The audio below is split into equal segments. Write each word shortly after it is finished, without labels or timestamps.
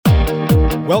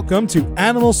Welcome to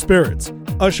Animal Spirits,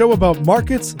 a show about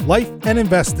markets, life, and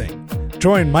investing.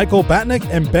 Join Michael Batnick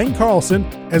and Ben Carlson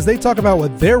as they talk about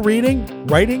what they're reading,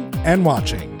 writing, and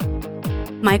watching.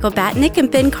 Michael Batnick and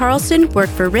Ben Carlson work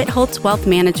for Ritholtz Wealth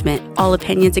Management. All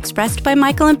opinions expressed by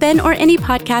Michael and Ben or any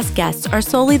podcast guests are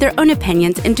solely their own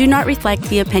opinions and do not reflect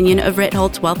the opinion of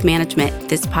Ritholtz Wealth Management.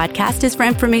 This podcast is for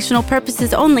informational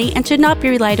purposes only and should not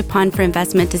be relied upon for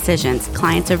investment decisions.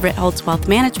 Clients of Ritholtz Wealth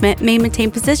Management may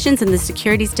maintain positions in the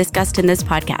securities discussed in this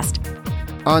podcast.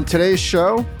 On today's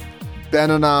show, Ben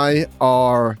and I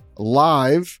are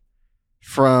live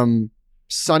from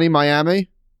sunny Miami.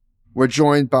 We're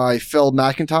joined by Phil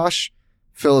McIntosh.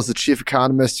 Phil is the chief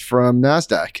economist from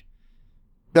Nasdaq.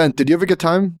 Ben, did you have a good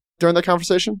time during that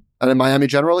conversation? And in Miami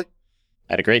generally?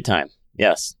 I had a great time.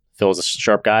 Yes. Phil is a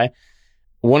sharp guy.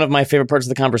 One of my favorite parts of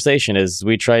the conversation is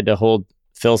we tried to hold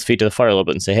Phil's feet to the fire a little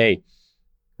bit and say, hey,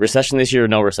 recession this year or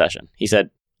no recession? He said,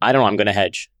 I don't know, I'm going to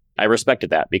hedge. I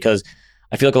respected that because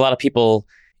I feel like a lot of people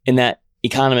in that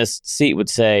economist seat would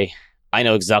say, I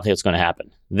know exactly what's going to happen.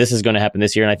 This is going to happen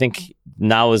this year. And I think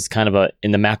now is kind of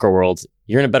in the macro world,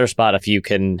 you're in a better spot if you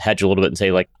can hedge a little bit and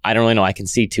say, like, I don't really know. I can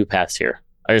see two paths here.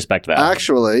 I respect that.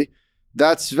 Actually,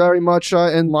 that's very much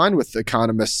in line with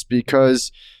economists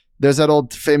because there's that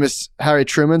old famous Harry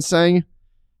Truman saying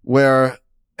where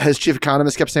his chief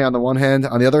economist kept saying on the one hand,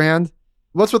 on the other hand.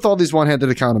 What's with all these one-handed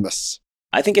economists?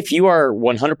 I think if you are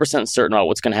 100% certain about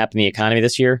what's going to happen in the economy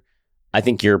this year, I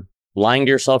think you're lying to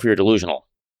yourself. You're delusional.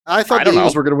 I thought the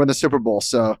Eagles were going to win the Super Bowl,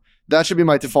 so that should be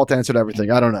my default answer to everything.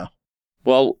 I don't know.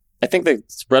 Well, I think the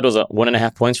spread was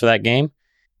 1.5 points for that game.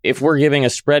 If we're giving a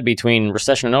spread between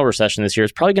recession and no recession this year,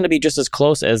 it's probably going to be just as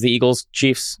close as the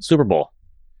Eagles-Chiefs Super Bowl,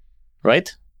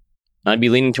 right? I'd be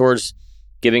leaning towards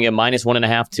giving a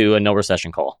 -1.5 to a no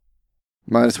recession call.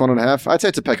 -1.5? I'd say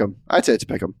it's a pick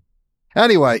 'em.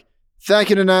 Anyway, thank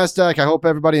you to Nasdaq. I hope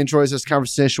everybody enjoys this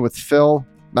conversation with Phil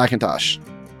McIntosh.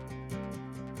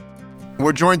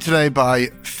 We're joined today by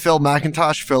Phil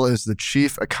McIntosh. Phil is the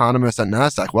chief economist at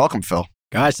Nasdaq. Welcome, Phil.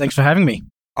 Guys, thanks for having me.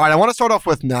 All right, I want to start off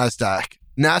with Nasdaq.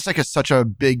 Nasdaq is such a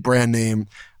big brand name.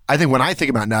 I think when I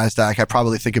think about Nasdaq, I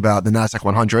probably think about the Nasdaq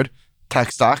 100,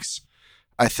 tech stocks.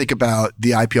 I think about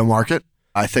the IPO market.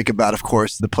 I think about, of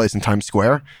course, the place in Times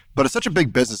Square. But it's such a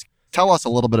big business. Tell us a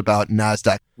little bit about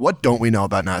Nasdaq. What don't we know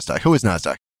about Nasdaq? Who is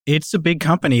Nasdaq? It's a big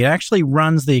company. It actually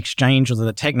runs the exchange, or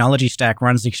the technology stack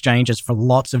runs the exchanges for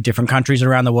lots of different countries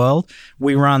around the world.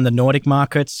 We run the Nordic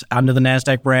markets under the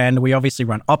Nasdaq brand. We obviously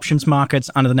run options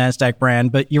markets under the Nasdaq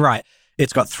brand. But you're right.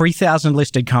 It's got 3,000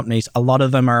 listed companies. A lot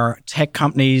of them are tech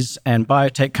companies and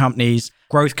biotech companies,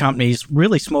 growth companies,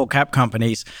 really small cap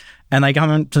companies. And they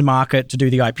come into market to do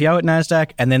the IPO at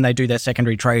Nasdaq, and then they do their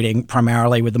secondary trading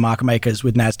primarily with the market makers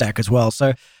with Nasdaq as well.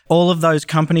 So all of those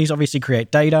companies obviously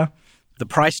create data. The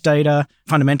price data,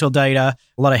 fundamental data.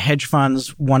 A lot of hedge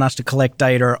funds want us to collect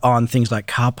data on things like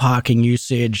car parking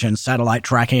usage and satellite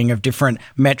tracking of different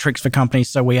metrics for companies.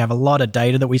 So we have a lot of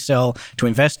data that we sell to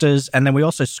investors. And then we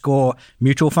also score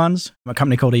mutual funds, a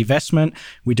company called eVestment.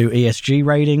 We do ESG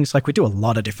ratings. We do a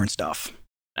lot of different stuff.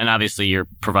 And obviously, you're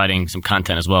providing some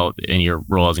content as well in your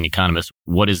role as an economist.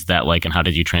 What is that like, and how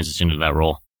did you transition into that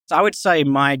role? I would say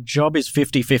my job is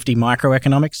 50-50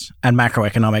 microeconomics and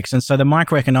macroeconomics. And so the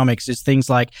microeconomics is things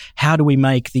like, how do we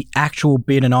make the actual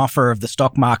bid and offer of the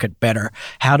stock market better?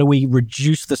 How do we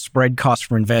reduce the spread cost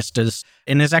for investors?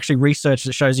 And there's actually research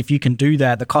that shows if you can do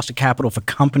that, the cost of capital for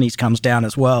companies comes down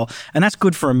as well. And that's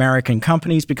good for American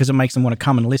companies because it makes them want to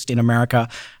come and list in America,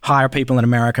 hire people in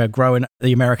America, grow in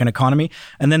the American economy.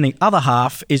 And then the other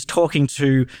half is talking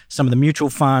to some of the mutual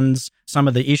funds, some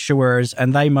of the issuers,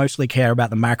 and they mostly care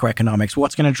about the macroeconomics.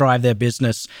 What's going to drive their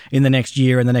business in the next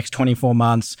year, in the next 24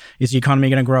 months? Is the economy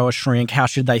going to grow or shrink? How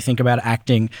should they think about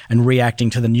acting and reacting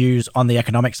to the news on the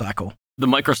economic cycle? The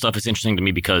micro stuff is interesting to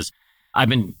me because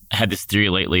I've had this theory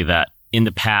lately that in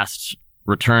the past,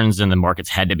 returns in the markets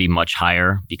had to be much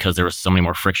higher because there was so many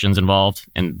more frictions involved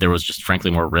and there was just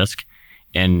frankly more risk.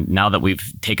 And now that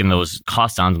we've taken those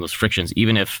cost downs and those frictions,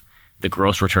 even if the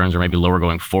gross returns are maybe lower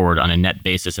going forward, on a net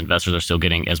basis, investors are still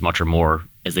getting as much or more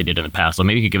as they did in the past. So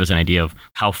maybe you could give us an idea of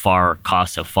how far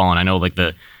costs have fallen. I know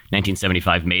the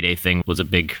 1975 Mayday thing was a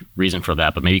big reason for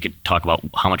that, but maybe you could talk about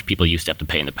how much people used to have to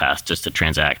pay in the past just to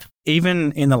transact.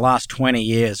 Even in the last 20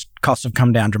 years, costs have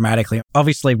come down dramatically.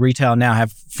 Obviously, retail now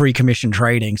have free commission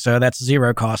trading, so that's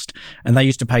zero cost. And they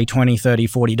used to pay $20, $30,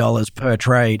 $40 per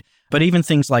trade. But even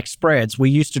things like spreads,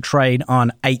 we used to trade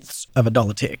on eighths of a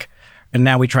dollar tick. And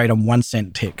now we trade on 1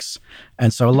 cent ticks.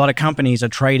 And so a lot of companies are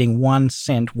trading 1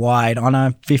 cent wide on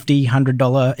a $50,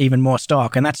 $100, even more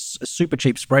stock. And that's a super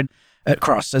cheap spread.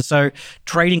 across. And so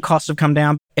trading costs have come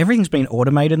down. Everything's been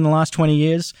automated in the last 20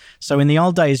 years. So in the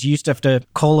old days, you used to have to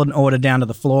call an order down to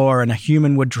the floor and a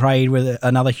human would trade with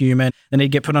another human. Then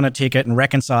he'd get put on a ticket and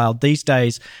reconciled. These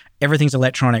days, everything's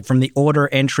electronic, from the order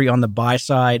entry on the buy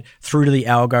side through to the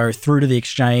algo, through to the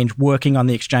exchange, working on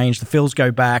the exchange. The fills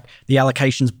go back, the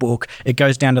allocations book, it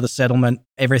goes down to the settlement.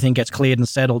 Everything gets cleared and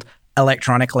settled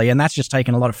electronically. And that's just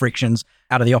taken a lot of frictions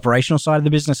out of the operational side of the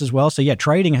business as well. So yeah,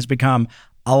 trading has become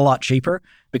a lot cheaper.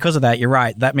 Because of that, you're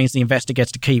right. That means the investor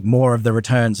gets to keep more of the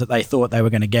returns that they thought they were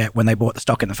going to get when they bought the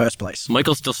stock in the first place.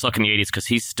 Michael's still stuck in the 80s because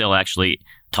he still actually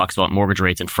talks about mortgage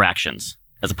rates in fractions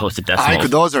as opposed to decimals.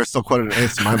 Those are still quoted in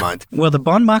eighths in my mind. Well, the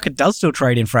bond market does still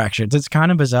trade in fractions. It's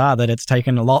kind of bizarre that it's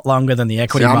taken a lot longer than the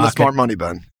equity market. I'm the smart money,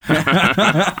 Ben.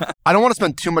 I don't want to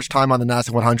spend too much time on the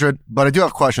Nasdaq 100, but I do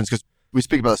have questions because we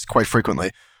speak about this quite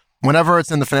frequently. Whenever it's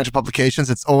in the financial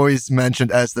publications, it's always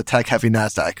mentioned as the tech-heavy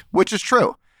Nasdaq, which is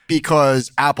true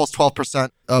because Apple's 12%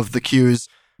 of the Qs,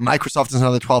 Microsoft is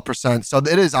another 12%. So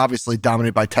it is obviously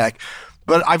dominated by tech.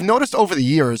 But I've noticed over the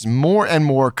years, more and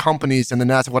more companies in the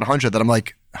Nasdaq 100 that I'm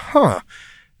like,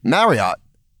 Marriott,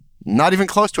 not even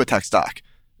close to a tech stock.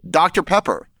 Dr.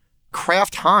 Pepper,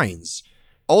 Kraft Heinz,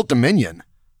 Old Dominion.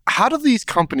 How do these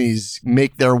companies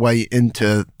make their way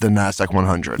into the Nasdaq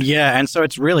 100? Yeah, and so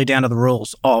it's really down to the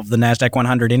rules of the Nasdaq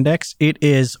 100 index. It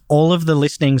is all of the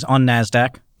listings on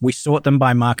Nasdaq. We sort them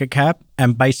by market cap,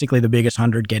 and basically the biggest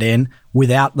 100 get in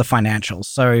without the financials.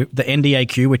 So the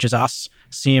NDAQ, which is us,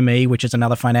 CME, which is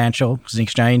another financial, which is an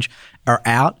exchange, are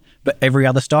out. But every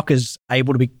other stock is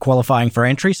able to be qualifying for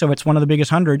entry. So it's one of the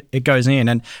biggest 100. It goes in.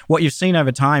 And what you've seen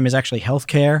over time is actually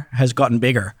healthcare has gotten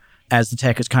bigger as the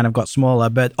tech has kind of got smaller.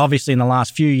 But obviously in the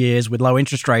last few years with low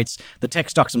interest rates, the tech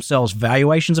stocks themselves,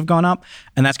 valuations have gone up.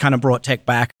 And that's kind of brought tech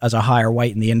back as a higher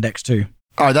weight in the index too.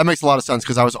 All right, that makes a lot of sense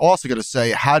because I was also going to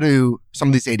say, how do some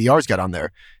of these ADRs get on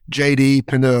there? JD,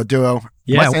 Pinduoduo.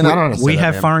 Yeah, we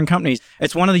have foreign companies.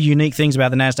 It's one of the unique things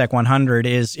about the NASDAQ 100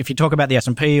 is if you talk about the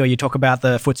S&P or you talk about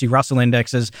the FTSE Russell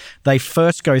indexes, they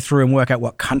first go through and work out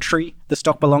what country the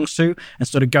stock belongs to and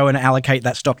sort of go and allocate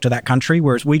that stock to that country,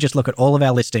 whereas we just look at all of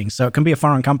our listings. So it can be a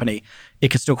foreign company.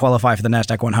 It can still qualify for the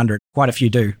NASDAQ 100. Quite a few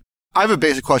do. I have a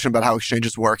basic question about how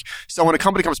exchanges work. So when a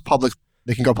company comes public,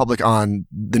 they can go public on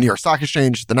the New York Stock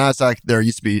Exchange, the NASDAQ. There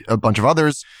used to be a bunch of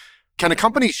others. Can a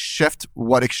company shift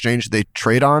what exchange they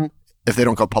trade on if they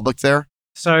don't go public there?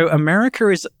 So America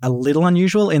is a little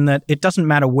unusual in that it doesn't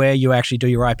matter where you actually do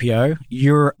your IPO.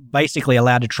 You're basically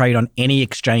allowed to trade on any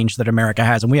exchange that America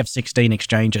has. And we have 16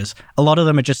 exchanges. A lot of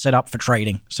them are just set up for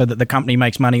trading so that the company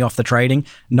makes money off the trading,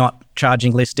 not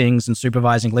charging listings and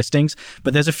supervising listings.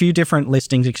 But there's a few different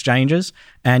listings exchanges.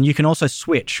 And you can also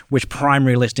switch which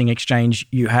primary listing exchange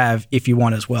you have if you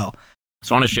want as well.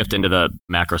 So I want to shift into the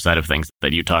macro side of things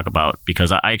that you talk about,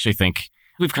 because I actually think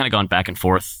we've kind of gone back and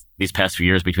forth these past few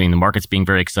years between the markets being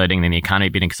very exciting and the economy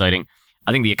being exciting.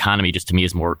 I think the economy just to me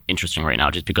is more interesting right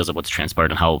now just because of what's transpired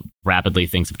and how rapidly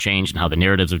things have changed and how the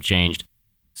narratives have changed.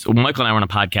 So Michael and I were on a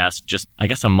podcast just, I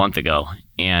guess, a month ago,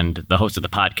 and the host of the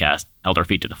podcast held our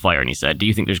feet to the fire and he said, do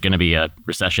you think there's going to be a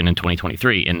recession in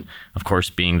 2023? And of course,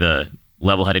 being the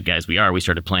level-headed guys we are, we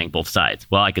started playing both sides.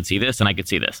 Well, I could see this and I could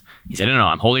see this. He said, no,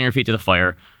 I'm holding your feet to the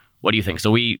fire. What do you think?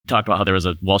 So we talked about how there was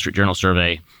a Wall Street Journal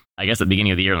survey, I guess at the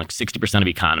beginning of the year, like 60% of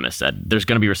economists said there's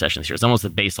going to be a recession this year. It's almost the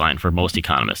baseline for most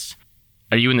economists.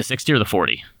 Are you in the 60 or the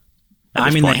 40?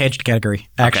 I'm in the hedged category,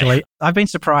 actually. Okay. I've been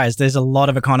surprised. There's a lot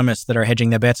of economists that are hedging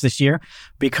their bets this year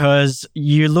because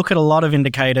you look at a lot of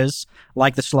indicators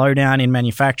like the slowdown in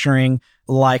manufacturing,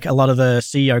 like a lot of the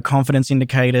CEO confidence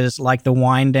indicators, like the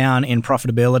wind down in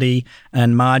profitability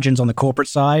and margins on the corporate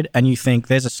side, and you think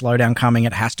there's a slowdown coming,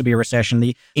 it has to be a recession.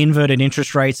 The inverted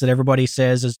interest rates that everybody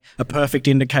says is a perfect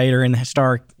indicator in the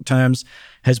historic terms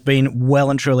has been well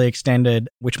and truly extended,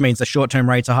 which means the short-term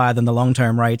rates are higher than the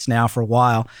long-term rates now for a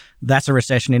while. That's a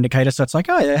recession indicator. So it's like,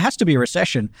 oh, it has to be a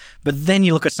recession. But then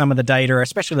you look at some of the data,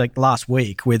 especially like last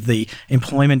week with the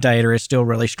employment data is still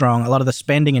really strong. A lot of the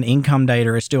spending and income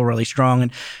data is still really strong.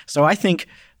 And so I think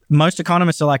most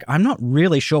economists are like, I'm not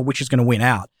really sure which is going to win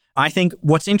out. I think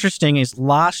what's interesting is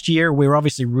last year, we were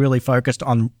obviously really focused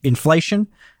on inflation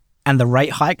and the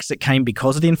rate hikes that came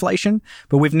because of the inflation.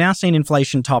 But we've now seen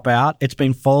inflation top out. It's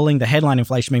been falling. The headline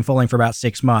inflation has been falling for about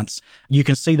 6 months. You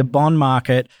can see the bond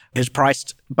market has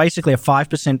priced basically a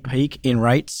 5% peak in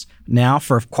rates now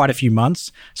for quite a few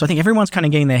months. So I think everyone's kind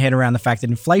of getting their head around the fact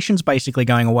that inflation's basically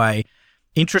going away.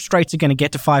 Interest rates are going to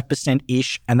get to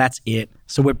 5%-ish, and that's it.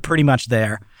 So we're pretty much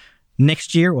there.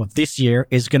 Next year, or this year,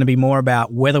 is going to be more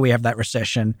about whether we have that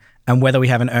recession and whether we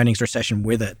have an earnings recession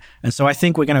with it. And so I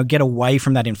think we're going to get away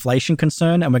from that inflation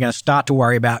concern and we're going to start to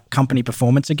worry about company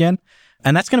performance again.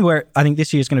 And that's going to where I think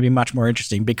this year is going to be much more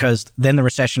interesting, because then the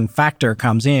recession factor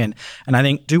comes in. And I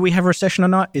think, do we have a recession or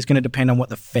not is going to depend on what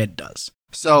the Fed does.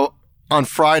 So on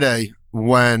Friday,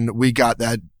 when we got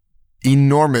that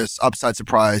enormous upside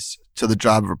surprise to the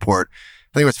job report,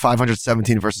 I think it was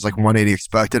 517 versus like 180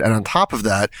 expected. And on top of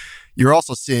that, you're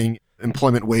also seeing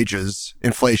employment wages,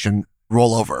 inflation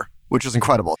roll over, which is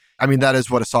incredible. I mean, that is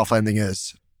what a soft landing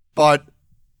is. But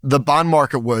the bond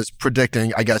market was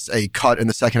predicting, I guess, a cut in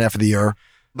the second half of the year.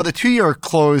 But the 2-year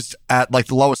closed at like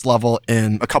the lowest level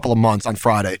in a couple of months on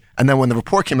Friday. And then when the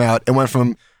report came out, it went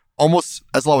from almost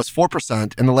as low as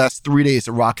 4%. In the last 3 days,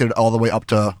 it rocketed all the way up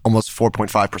to almost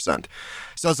 4.5%.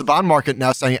 So is the bond market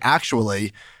now saying,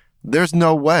 actually, there's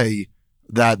no way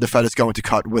that the Fed is going to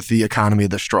cut with the economy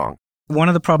this strong? One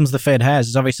of the problems the Fed has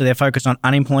is obviously they're focused on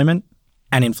unemployment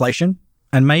and inflation.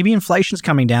 And maybe inflation's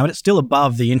coming down, but it's still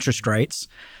above the interest rates.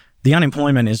 The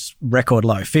unemployment is record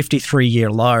low,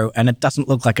 53-year low, and it doesn't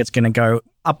look like it's going to go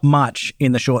up much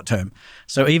in the short term.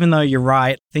 So even though you're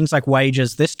right, things like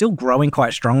wages, they're still growing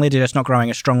quite strongly. They're just not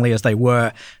growing as strongly as they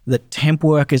were. The temp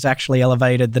work is actually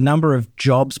elevated. The number of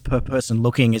jobs per person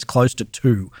looking is close to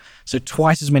 2. So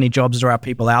twice as many jobs as there are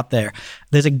people out there.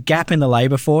 There's a gap in the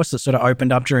labor force that sort of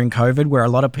opened up during COVID, where a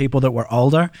lot of people that were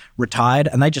older retired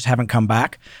and they just haven't come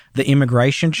back. The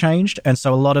immigration changed. And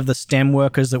so a lot of the STEM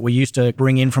workers that we used to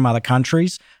bring in from other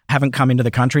countries haven't come into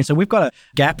the country. So we've got a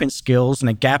gap in skills and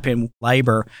a gap in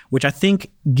labor, which I think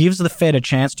gives the Fed a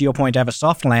chance, to your point, to have a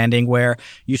soft landing where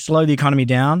you slow the economy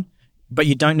down, but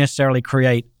you don't necessarily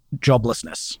create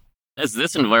joblessness. Has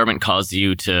this environment caused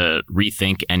you to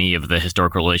rethink any of the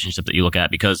historical relationships that you look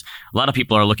at? Because a lot of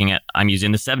people are looking at, I'm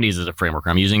using the 70s as a framework, or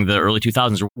I'm using the early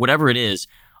 2000s, or whatever it is.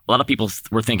 A lot of people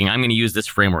were thinking, I'm going to use this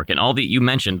framework. And all the, you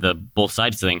mentioned the both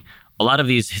sides thing. A lot of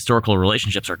these historical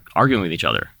relationships are arguing with each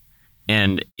other.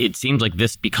 And it seems like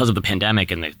this, because of the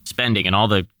pandemic and the spending and all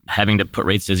the having to put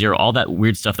rates to zero, all that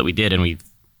weird stuff that we did, and we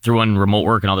threw in remote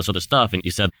work and all this other stuff. And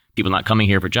you said people not coming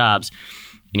here for jobs,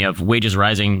 and you have wages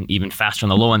rising even faster on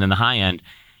the low end than the high end.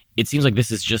 It seems like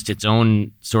this is just its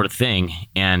own sort of thing.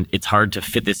 And it's hard to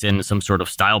fit this in some sort of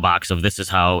style box of this is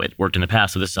how it worked in the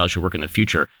past, so this is how it should work in the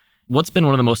future. What's been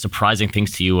one of the most surprising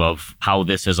things to you of how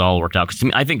this has all worked out?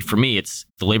 Because I think for me, it's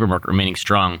the labor market remaining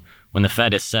strong when the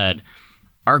Fed has said,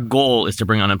 our goal is to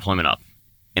bring unemployment up.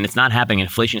 And it's not happening.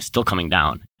 Inflation is still coming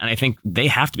down. And I think they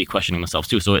have to be questioning themselves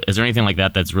too. So is there anything like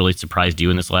that that's really surprised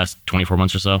you in this last 24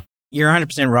 months or so? You're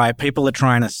 100% right. People are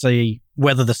trying to see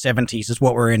whether the 70s is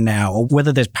what we're in now or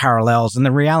whether there's parallels. And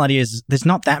the reality is there's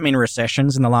not that many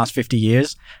recessions in the last 50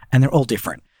 years, and they're all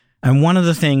different. And one of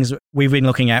the things we've been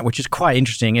looking at, which is quite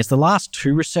interesting, is the last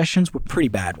 2 recessions were pretty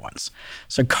bad ones.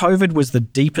 So COVID was the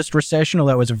deepest recession,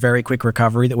 although it was a very quick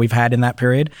recovery that we've had in that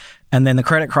period. And then the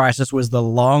credit crisis was the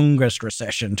longest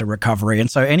recession to recovery.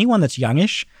 And so anyone that's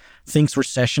youngish thinks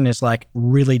recession is like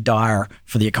really dire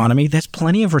for the economy. There's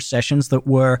plenty of recessions that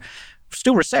were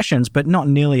still recessions, but not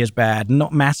nearly as bad,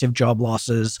 not massive job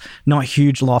losses, not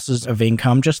huge losses of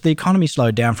income, just the economy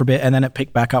slowed down for a bit and then it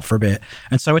picked back up for a bit.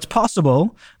 And so it's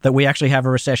possible that we actually have a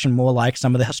recession more like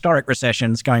some of the historic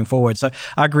recessions going forward. So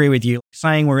I agree with you.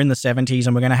 Saying we're in the 70s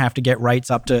and we're going to have to get rates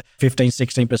up to 15,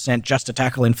 16% just to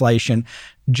tackle inflation,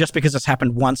 just because it's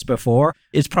happened once before,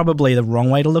 is probably the wrong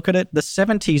way to look at it. The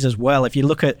 70s as well, if you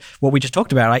look at what we just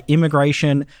talked about, like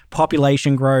immigration,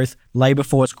 population growth, labor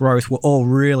force growth were all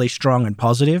really strong and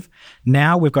positive.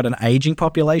 Now we've got an aging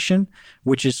population,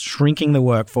 which is shrinking the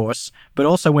workforce. But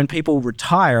also when people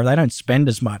retire, they don't spend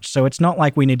as much. So it's not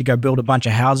like we need to go build a bunch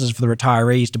of houses for the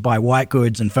retirees to buy white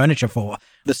goods and furniture for.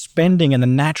 The spending and the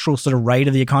natural sort of rate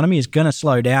of the economy is going to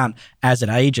slow down as it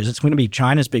ages. It's going to be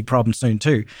China's big problem soon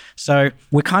too. So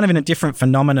we're kind of in a different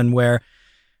phenomenon where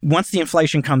once the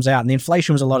inflation comes out, and the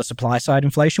inflation was a lot of supply side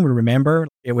inflation, we remember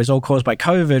it was all caused by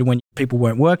COVID when people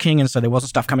weren't working. And so there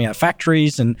wasn't stuff coming out of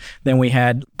factories. And then we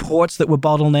had ports that were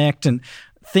bottlenecked and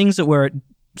things that were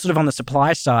sort of on the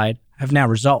supply side have now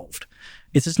resolved.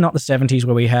 It's just not the 70s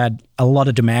where we had a lot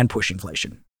of demand push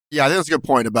inflation. Yeah, I think that's a good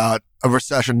point about a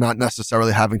recession not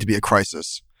necessarily having to be a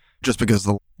crisis, just because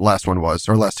the last one was,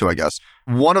 or last 2, I guess.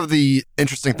 One of the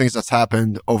interesting things that's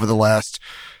happened over the last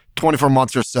 24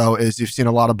 months or so is you've seen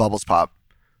a lot of bubbles pop,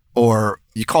 or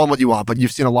you call them what you want, but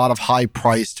you've seen a lot of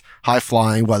high-priced,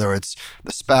 high-flying, whether it's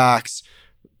the SPACs,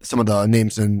 some of the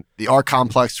names in the art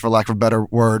complex, for lack of a better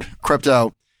word,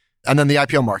 crypto, and then the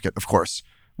IPO market, of course,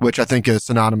 which I think is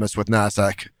synonymous with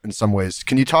Nasdaq in some ways.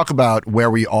 Can you talk about where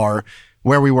we were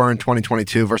in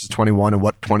 2022 versus 21 and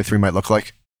what 23 might look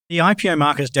like? The IPO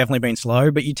market has definitely been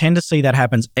slow, but you tend to see that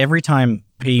happens every time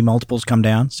PE multiples come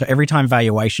down. So every time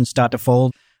valuations start to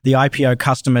fall, the IPO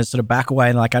customers sort of back away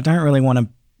and like, I don't really want to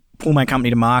pull my company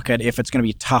to market if it's going to be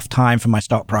a tough time for my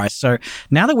stock price. So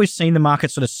now that we've seen the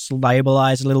market sort of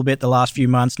stabilize a little bit the last few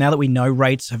months, now that we know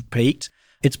rates have peaked,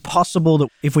 it's possible that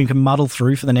if we can muddle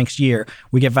through for the next year,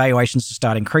 we get valuations to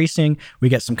start increasing, we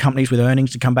get some companies with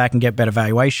earnings to come back and get better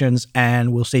valuations,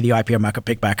 and we'll see the IPO market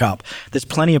pick back up. There's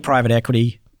plenty of private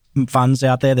equity funds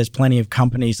out there. There's plenty of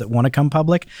companies that want to come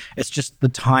public. It's just the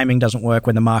timing doesn't work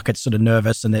when the market's sort of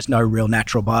nervous and there's no real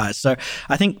natural buyers. So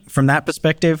I think from that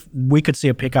perspective, we could see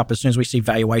a pickup as soon as we see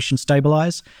valuation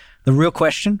stabilize. The real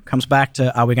question comes back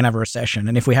to, are we going to have a recession?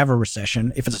 And if we have a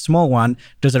recession, if it's a small one,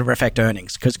 does it affect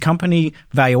earnings? Because company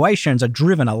valuations are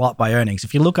driven a lot by earnings.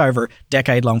 If you look over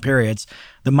decade-long periods,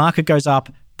 the market goes up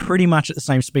pretty much at the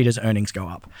same speed as earnings go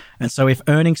up. And so if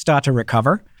earnings start to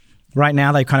recover, right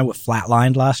now they kind of were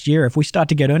flatlined last year. If we start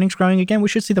to get earnings growing again, we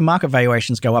should see the market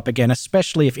valuations go up again,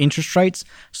 especially if interest rates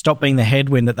stop being the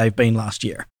headwind that they've been last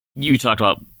year. You talked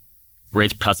about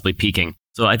rates possibly peaking.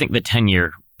 So I think the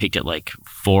 10-year peaked at like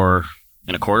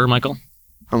 4.25, Michael?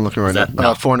 I'm looking right now.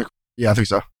 4.25. Yeah, I think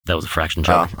so. That was a fraction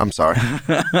joke. I'm sorry.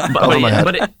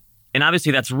 And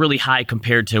obviously that's really high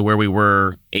compared to where we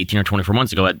were 18 or 24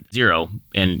 months ago at zero.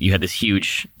 And you had this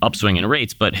huge upswing in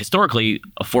rates. But historically,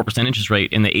 a 4% interest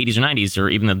rate in the 80s or 90s or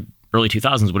even the early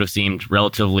 2000s would have seemed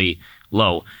relatively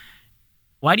low.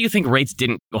 Why do you think rates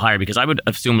didn't go higher? Because I would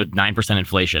assume with 9%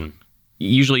 inflation,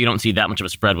 usually you don't see that much of a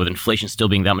spread with inflation still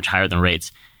being that much higher than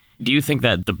rates. Do you think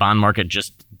that the bond market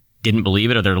just didn't believe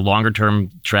it? Are there longer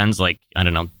term trends like, I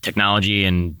don't know, technology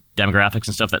and demographics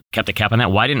and stuff that kept a cap on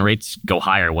that? Why didn't rates go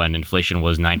higher when inflation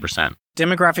was 9%?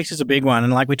 Demographics is a big one.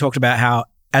 And like we talked about how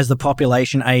as the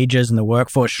population ages and the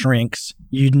workforce shrinks,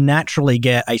 you naturally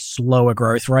get a slower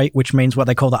growth rate, which means what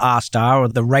they call the R star, or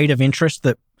the rate of interest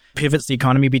that pivots the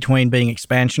economy between being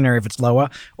expansionary if it's lower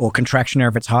or contractionary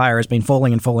if it's higher, has been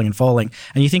falling and falling and falling.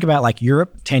 And you think about like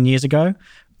Europe 10 years ago,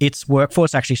 its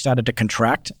workforce actually started to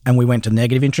contract and we went to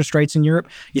negative interest rates in Europe.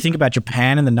 You think about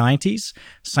Japan in the 90s,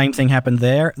 same thing happened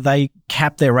there. They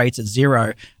capped their rates at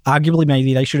zero. Arguably,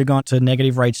 maybe they should have gone to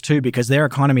negative rates too because their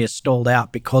economy has stalled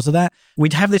out because of that.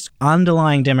 We'd have this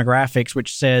underlying demographics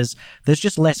which says there's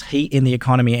just less heat in the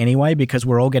economy anyway because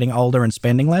we're all getting older and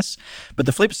spending less. But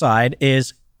the flip side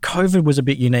is COVID was a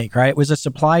bit unique, right? It was a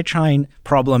supply chain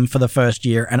problem for the first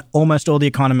year. And almost all the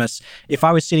economists, if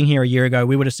I was sitting here a year ago,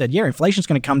 we would have said, yeah, inflation's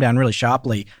going to come down really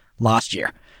sharply last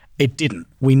year. It didn't.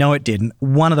 We know it didn't.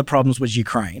 One of the problems was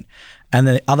Ukraine. And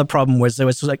the other problem was there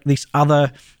was like this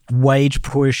other wage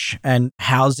push and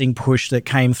housing push that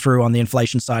came through on the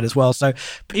inflation side as well. So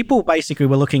people basically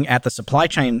were looking at the supply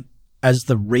chain as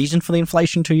the reason for the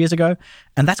inflation 2 years ago.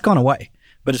 And that's gone away.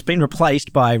 But it's been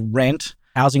replaced by rent,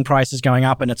 housing prices going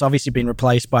up, and it's obviously been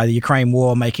replaced by the Ukraine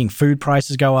war making food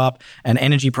prices go up and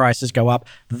energy prices go up.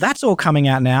 That's all coming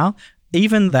out now.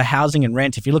 Even the housing and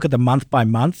rent, if you look at the month by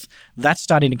month, that's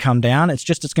starting to come down. It's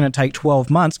just it's going to take 12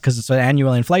 months because it's an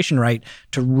annual inflation rate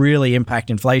to really impact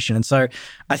inflation. And so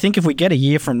I think if we get a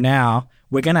year from now,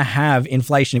 we're going to have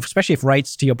inflation, especially if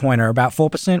rates, to your point, are about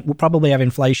 4%, we'll probably have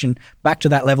inflation back to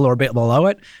that level or a bit below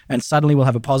it, and suddenly we'll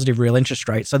have a positive real interest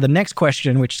rate. So the next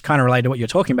question, which is kind of related to what you're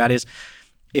talking about, is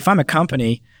if I'm a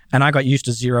company and I got used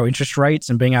to zero interest rates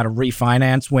and being able to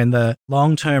refinance when the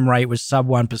long-term rate was sub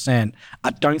 1%, I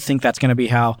don't think that's going to be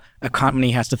how a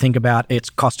company has to think about its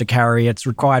cost to carry, its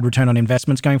required return on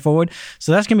investments going forward.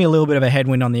 So that's going to be a little bit of a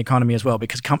headwind on the economy as well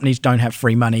because companies don't have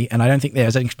free money. And I don't think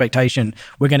there's an expectation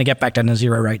we're going to get back down to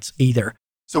zero rates either.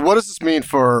 So what does this mean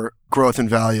for growth and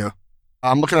value?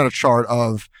 I'm looking at a chart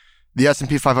of the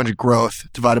S&P 500 growth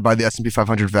divided by the S&P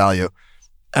 500 value.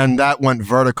 And that went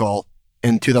vertical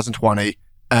in 2020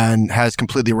 and has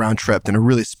completely round-tripped in a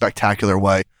really spectacular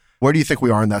way. Where do you think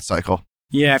we are in that cycle?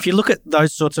 Yeah, if you look at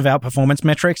those sorts of outperformance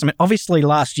metrics, I mean, obviously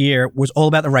last year was all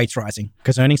about the rates rising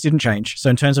because earnings didn't change. So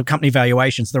in terms of company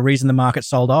valuations, the reason the market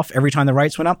sold off, every time the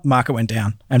rates went up, the market went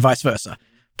down and vice versa.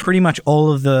 Pretty much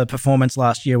all of the performance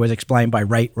last year was explained by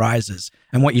rate rises.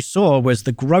 And what you saw was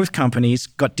the growth companies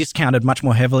got discounted much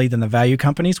more heavily than the value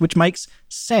companies, which makes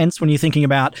sense when you're thinking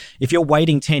about if you're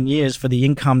waiting 10 years for the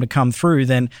income to come through,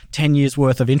 then 10 years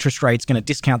worth of interest rates going to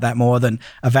discount that more than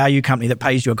a value company that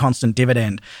pays you a constant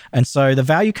dividend. And so the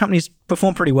value companies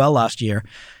performed pretty well last year.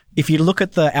 If you look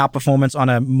at the outperformance on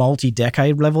a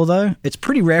multi-decade level, though, it's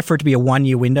pretty rare for it to be a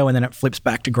one-year window and then it flips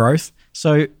back to growth.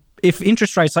 So if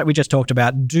interest rates, like we just talked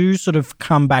about, do sort of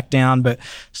come back down but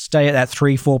stay at that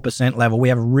 3-4% level, we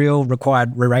have a real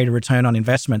required rate of return on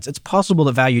investments. It's possible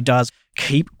that value does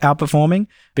keep outperforming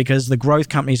because the growth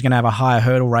company is going to have a higher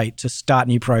hurdle rate to start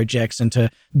new projects and to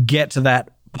get to that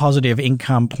positive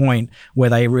income point where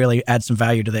they really add some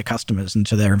value to their customers and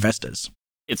to their investors.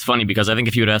 It's funny because I think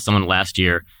if you had asked someone last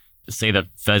year, say the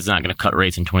Fed's not going to cut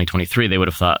rates in 2023, they would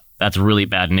have thought that's really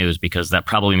bad news because that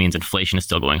probably means inflation is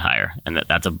still going higher and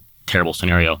that's a terrible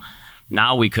scenario.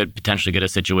 Now we could potentially get a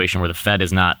situation where the Fed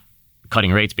is not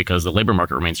cutting rates because the labor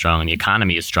market remains strong and the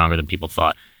economy is stronger than people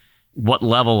thought. What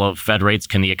level of Fed rates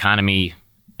can the economy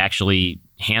actually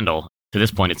handle? To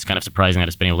this point, it's kind of surprising that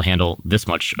it's been able to handle this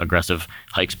much aggressive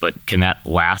hikes, but can that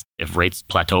last if rates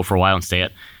plateau for a while and stay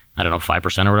at,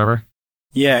 5% or whatever?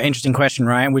 Yeah, interesting question,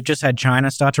 Ryan. We've just had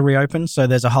China start to reopen. So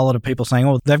there's a whole lot of people saying,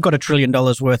 oh, they've got $1 trillion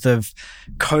worth of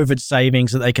COVID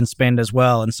savings that they can spend as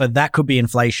well. And so that could be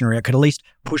inflationary. It could at least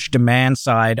push demand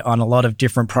side on a lot of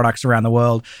different products around the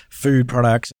world, food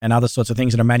products and other sorts of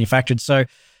things that are manufactured. So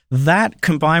that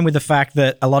combined with the fact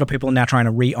that a lot of people are now trying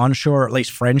to re-onshore or at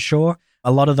least friendshore,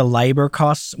 a lot of the labor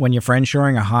costs when you're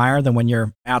friendshoring are higher than when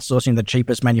you're outsourcing the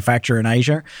cheapest manufacturer in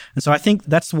Asia. And so I think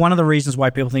that's one of the reasons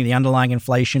why people think the underlying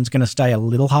inflation is going to stay a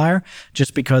little higher,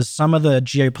 just because some of the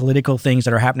geopolitical things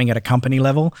that are happening at a company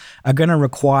level are going to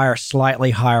require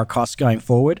slightly higher costs going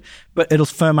forward. But it'll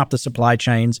firm up the supply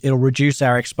chains. It'll reduce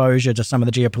our exposure to some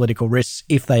of the geopolitical risks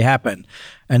if they happen.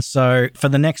 And so for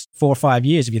the next 4 or 5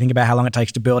 years, if you think about how long it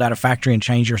takes to build out a factory and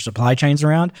change your supply chains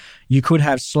around, you could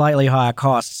have slightly higher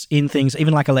costs in things,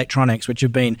 even like electronics, which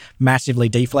have been massively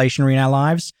deflationary in our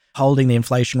lives, holding the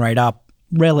inflation rate up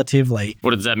relatively.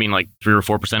 What does that mean, like 3 or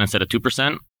 4% instead of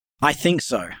 2%? I think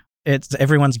so. It's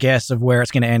everyone's guess of where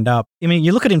it's going to end up. I mean,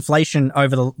 you look at inflation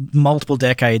over the multiple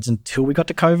decades until we got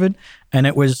to COVID, and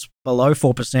it was below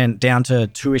 4%, down to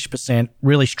 2-ish%,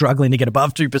 really struggling to get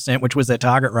above 2%, which was their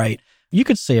target rate. You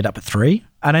could see it up at 3%.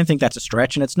 I don't think that's a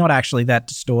stretch, and it's not actually that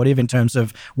distortive in terms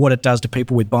of what it does to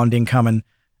people with bond income and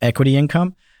equity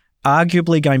income.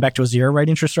 Arguably, going back to a zero-rate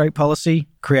interest rate policy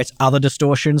creates other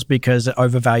distortions because it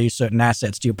overvalues certain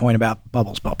assets, to your point about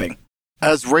bubbles popping.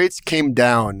 As rates came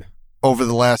down over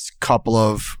the last couple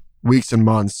of weeks and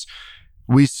months,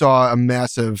 we saw a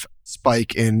massive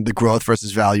spike in the growth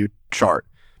versus value chart.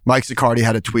 Mike Zaccardi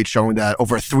had a tweet showing that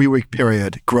over a 3-week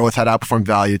period, growth had outperformed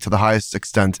value to the highest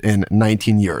extent in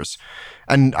 19 years.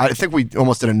 And I think we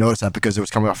almost didn't notice that because it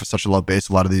was coming off of such a low base,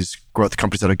 a lot of these growth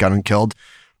companies that had gotten killed.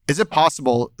 Is it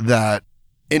possible that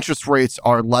interest rates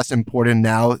are less important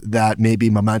now that maybe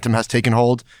momentum has taken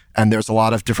hold and there's a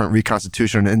lot of different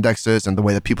reconstitution indexes and the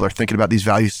way that people are thinking about these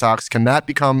value stocks? Can that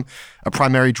become a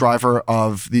primary driver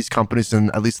of these companies in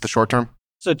at least the short term?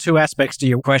 So 2 aspects to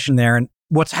your question there. And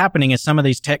what's happening is some of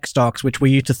these tech stocks, which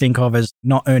we used to think of as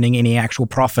not earning any actual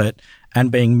profit and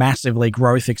being massively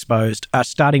growth exposed, are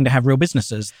starting to have real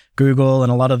businesses. Google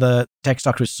and a lot of the tech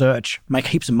stocks with search make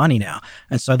heaps of money now.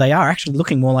 And so they are actually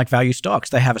looking more like value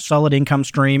stocks. They have a solid income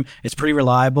stream. It's pretty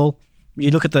reliable. You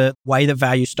look at the way that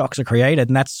value stocks are created,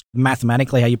 and that's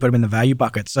mathematically how you put them in the value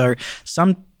bucket. So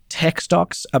some tech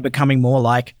stocks are becoming more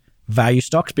like value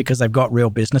stocks because they've got real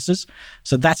businesses.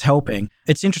 So that's helping.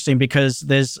 It's interesting because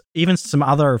there's even some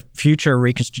other future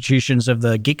reconstitutions of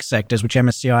the geek sectors, which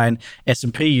MSCI and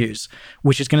S&P use,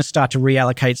 which is going to start to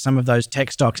reallocate some of those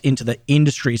tech stocks into the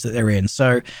industries that they're in.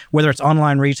 So whether it's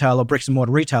online retail or bricks and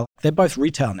mortar retail, they're both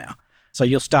retail now. So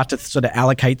you'll start to sort of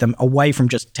allocate them away from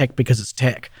just tech because it's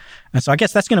tech. And so I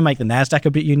guess that's going to make the Nasdaq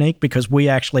a bit unique because we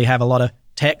actually have a lot of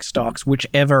tech stocks,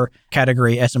 whichever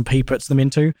category S&P puts them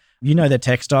into. You know, they're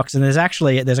tech stocks. And there's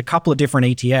a couple of different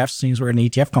ETFs, since we're at an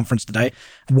ETF conference today.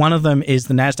 One of them is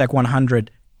the Nasdaq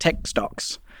 100 tech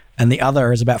stocks. And the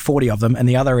other is about 40 of them. And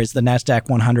the other is the Nasdaq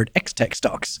 100 X-Tech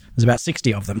stocks. There's about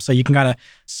 60 of them. So you can kind of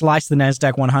slice the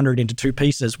Nasdaq 100 into 2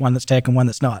 pieces, one that's tech and one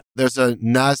that's not. There's a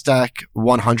Nasdaq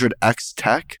 100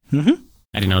 X-Tech? Mm-hmm.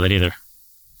 I didn't know that either.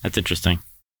 That's interesting.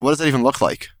 What does that even look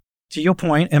like? To your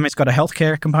point, it's got a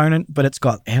healthcare component, but it's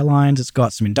got airlines, it's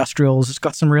got some industrials, it's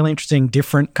got some really interesting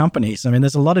different companies. I mean,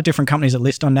 there's a lot of different companies that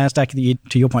list on Nasdaq that you,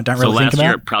 to your point, don't really think about. So last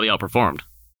year it probably outperformed.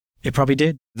 It probably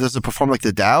did. Does it perform like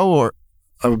the Dow, or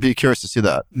I would be curious to see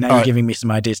that. Now you're giving me some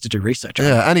ideas to do research on.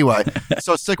 Yeah, anyway.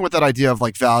 So sticking with that idea of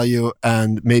like value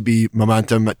and maybe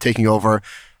momentum taking over.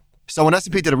 So when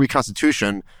S&P did a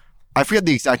reconstitution, I forget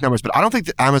the exact numbers, but I don't think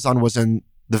that Amazon was in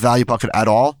the value bucket at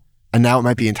all. And now it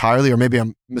might be entirely, or maybe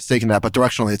I'm mistaken that, but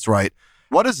directionally it's right.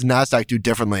 What does Nasdaq do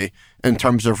differently in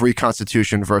terms of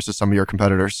reconstitution versus some of your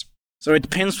competitors? So it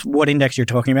depends what index you're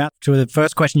talking about. To the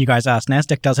first question you guys asked,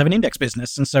 Nasdaq does have an index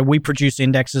business. And so we produce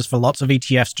indexes for lots of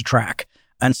ETFs to track.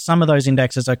 And some of those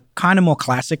indexes are kind of more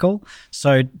classical.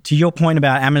 So to your point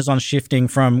about Amazon shifting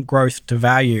from growth to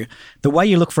value, the way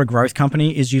you look for a growth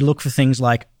company is you look for things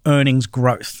like earnings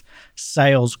growth,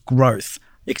 sales growth,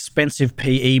 expensive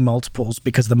PE multiples,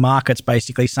 because the market's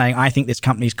basically saying, I think this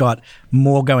company's got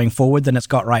more going forward than it's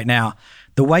got right now.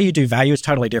 The way you do value is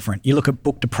totally different. You look at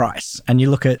book to price and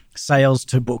you look at sales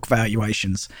to book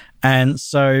valuations. And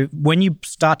so when you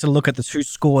start to look at the two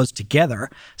scores together,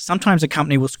 sometimes a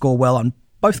company will score well on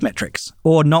both metrics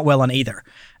or not well on either.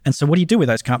 And so what do you do with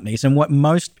those companies? And what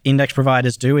most index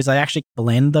providers do is they actually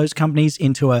blend those companies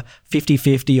into a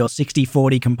 50-50 or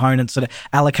 60-40 components that are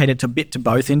allocated to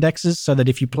both indexes, so that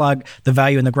if you plug the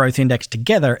value and the growth index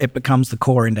together, it becomes the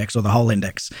core index or the whole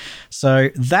index. So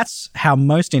that's how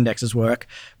most indexes work.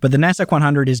 But the Nasdaq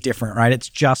 100 is different, right? It's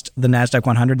just the Nasdaq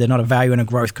 100. There's not a value and a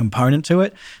growth component to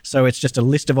it. So it's just a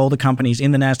list of all the companies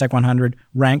in the Nasdaq 100,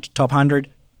 ranked top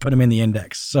 100, put them in the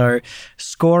index. So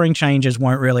scoring changes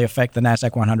won't really affect the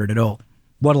Nasdaq 100 at all.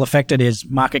 What'll affect it is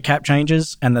market cap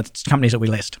changes and the companies that we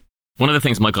list. One of the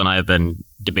things Michael and I have been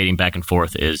debating back and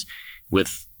forth is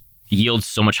with yields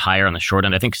so much higher on the short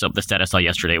end. I think the stat I saw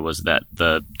yesterday was that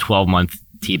the 12-month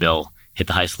T-bill hit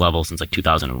the highest level since like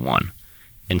 2001.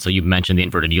 And so you mentioned the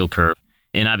inverted yield curve.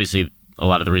 And obviously, a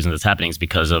lot of the reason that's happening is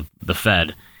because of the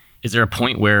Fed. Is there a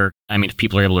point where, if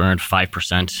people are able to earn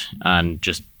 5% on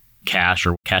just cash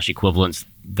or cash equivalents,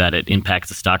 that it impacts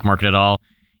the stock market at all?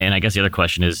 And I guess the other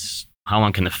question is, how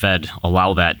long can the Fed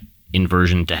allow that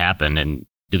inversion to happen? And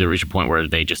do they reach a point where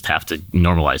they just have to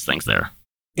normalize things there?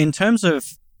 In terms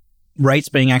of rates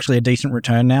being actually a decent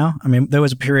return now, there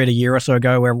was a period a year or so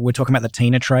ago where we're talking about the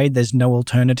TINA trade. There's no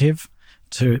alternative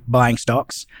to buying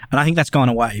stocks. And I think that's gone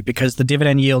away because the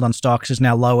dividend yield on stocks is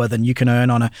now lower than you can earn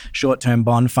on a short-term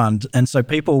bond fund. And so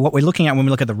what we're looking at when we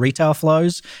look at the retail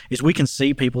flows is we can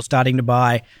see people starting to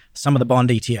buy some of the bond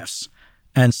ETFs.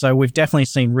 And so we've definitely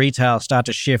seen retail start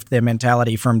to shift their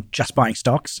mentality from just buying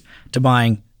stocks to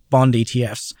buying bond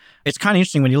ETFs. It's kind of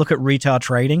interesting when you look at retail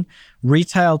trading.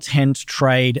 Retail tends to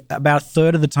trade about a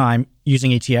third of the time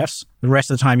using ETFs, the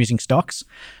rest of the time using stocks.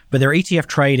 But their ETF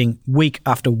trading week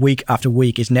after week after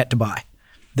week is net to buy.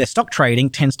 Their stock trading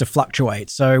tends to fluctuate.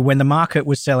 So when the market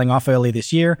was selling off early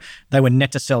this year, they were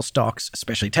net to sell stocks,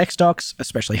 especially tech stocks,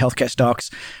 especially healthcare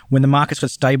stocks. When the markets were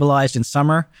stabilized in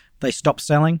summer, they stopped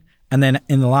selling. And then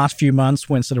in the last few months,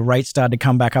 when sort of rates started to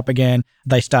come back up again,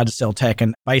 they started to sell tech.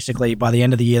 And basically, by the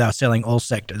end of the year, they were selling all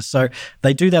sectors. So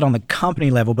they do that on the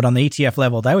company level, but on the ETF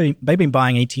level, they've been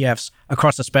buying ETFs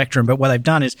across the spectrum. But what they've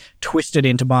done is twisted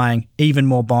into buying even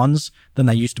more bonds than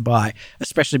they used to buy,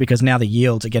 especially because now the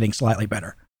yields are getting slightly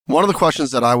better. One of the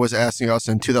questions that I was asking us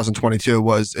in 2022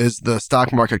 was, is the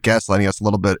stock market gaslighting us a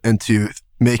little bit into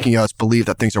making us believe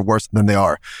that things are worse than they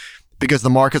are? Because the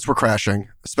markets were crashing,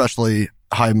 especially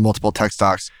high multiple tech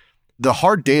stocks. The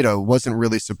hard data wasn't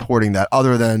really supporting that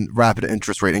other than rapid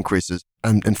interest rate increases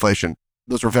and inflation.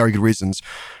 Those were very good reasons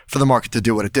for the market to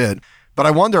do what it did. But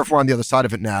I wonder if we're on the other side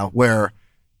of it now, where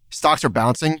stocks are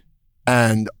bouncing,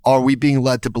 and are we being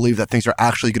led to believe that things are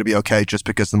actually going to be okay just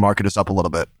because the market is up a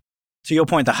little bit? To your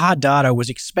point, the hard data was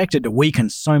expected to weaken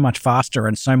so much faster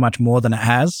and so much more than it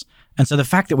has. And so the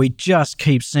fact that we just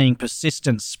keep seeing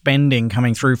persistent spending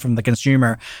coming through from the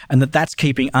consumer, and that's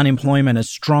keeping unemployment as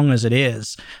strong as it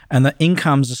is, and the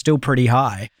incomes are still pretty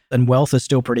high and wealth is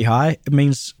still pretty high, it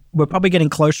means we're probably getting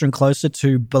closer and closer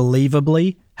to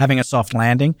believably having a soft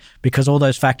landing because all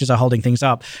those factors are holding things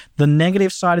up. The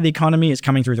negative side of the economy is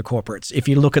coming through the corporates. If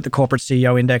you look at the corporate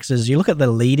CEO indexes, you look at the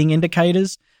leading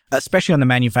indicators, especially on the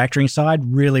manufacturing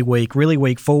side, really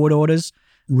weak forward orders,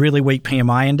 really weak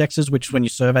PMI indexes, which when you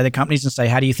survey the companies and say,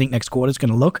 how do you think next quarter is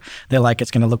going to look? They're like,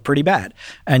 it's going to look pretty bad.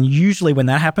 And usually when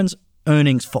that happens,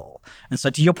 earnings fall. And so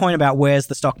to your point about where's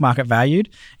the stock market valued,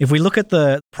 if we look at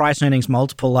the price earnings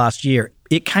multiple last year,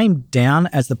 it came down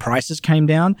as the prices came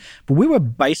down, but we were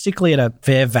basically at a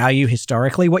fair value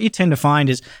historically. What you tend to find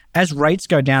is as rates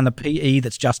go down, the PE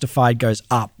that's justified goes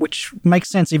up, which makes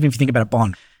sense even if you think about a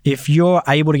bond. If you're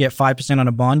able to get 5% on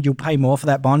a bond, you'll pay more for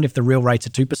that bond if the real rates are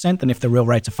 2% than if the real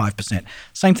rates are 5%.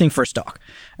 Same thing for a stock.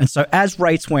 And so as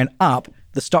rates went up,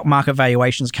 the stock market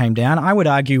valuations came down. I would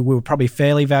argue we were probably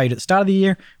fairly valued at the start of the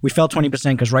year. We fell 20%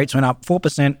 because rates went up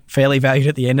 4%, fairly valued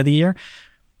at the end of the year.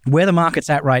 Where the market's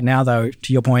at right now, though,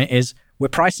 to your point, is we're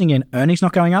pricing in earnings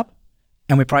not going up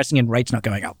and we're pricing in rates not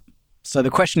going up. So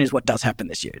the question is, what does happen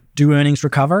this year? Do earnings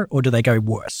recover or do they go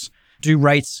worse? Do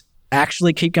rates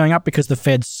actually keep going up because the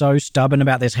Fed's so stubborn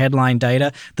about this headline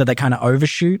data that they kind of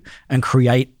overshoot and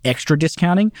create extra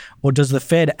discounting? Or does the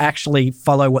Fed actually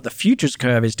follow what the futures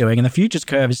curve is doing? And the futures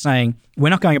curve is saying, we're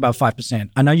not going above 5%.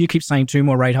 I know you keep saying 2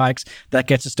 more rate hikes. That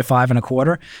gets us to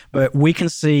 5.25%. But we can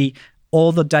see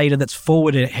all the data that's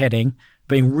forward heading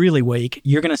being really weak.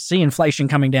 You're going to see inflation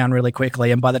coming down really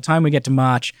quickly. And by the time we get to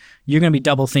March, you're going to be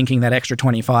double thinking that extra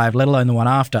 25, let alone the one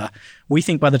after. We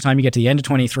think by the time you get to the end of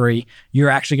 23, you're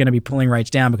actually going to be pulling rates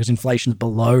down because inflation's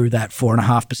below that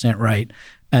 4.5% rate.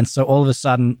 And so all of a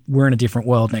sudden, we're in a different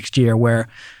world next year where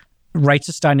rates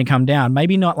are starting to come down.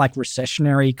 Maybe not like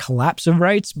recessionary collapse of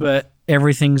rates, but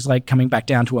everything's like coming back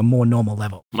down to a more normal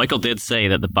level. Michael did say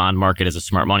that the bond market is a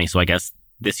smart money. So I guess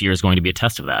this year is going to be a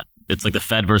test of that. It's like the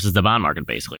Fed versus the bond market,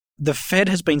 basically. The Fed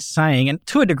has been saying, and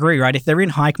to a degree, right, if they're in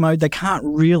hike mode, they can't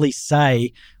really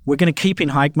say, we're going to keep in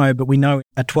hike mode, but we know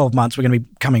at 12 months we're going to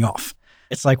be coming off.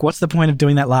 It's like, what's the point of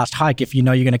doing that last hike if you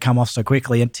know you're going to come off so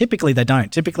quickly? And typically they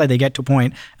don't. Typically they get to a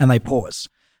point and they pause.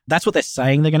 That's what they're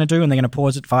saying they're going to do, and they're going to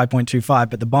pause at 5.25.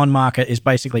 But the bond market is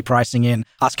basically pricing in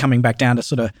us coming back down to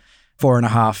sort of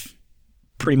 4.5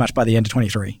 pretty much by the end of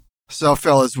 23. So,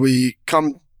 Phil, as we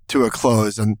come to a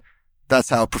close, and that's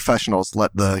how professionals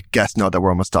let the guests know that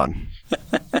we're almost done.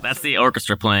 That's the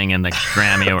orchestra playing in the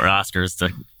Grammy or Oscars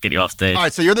to get you off stage. All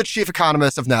right, so you're the chief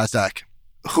economist of Nasdaq.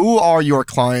 Who are your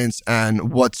clients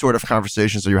and what sort of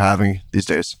conversations are you having these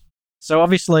days? So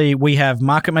obviously we have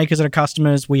market makers that are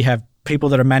customers. We have people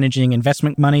that are managing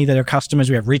investment money that are customers.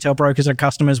 We have retail brokers that are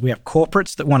customers. We have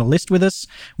corporates that want to list with us.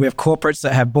 We have corporates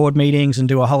that have board meetings and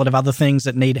do a whole lot of other things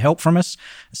that need help from us.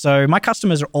 So my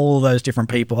customers are all those different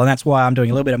people. And that's why I'm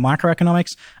doing a little bit of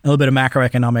microeconomics, a little bit of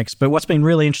macroeconomics. But what's been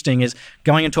really interesting is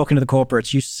going and talking to the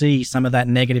corporates, you see some of that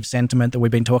negative sentiment that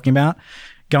we've been talking about.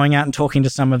 Going out and talking to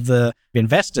some of the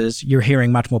investors, you're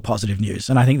hearing much more positive news.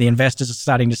 And I think the investors are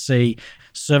starting to see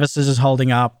services is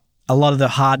holding up. A lot of the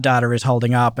hard data is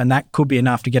holding up, and that could be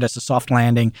enough to get us a soft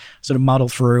landing, sort of muddle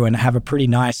through and have a pretty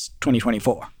nice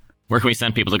 2024. Where can we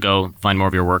send people to go find more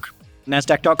of your work?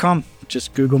 Nasdaq.com.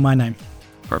 Just Google my name.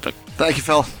 Perfect. Thank you,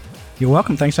 Phil. You're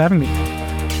welcome. Thanks for having me.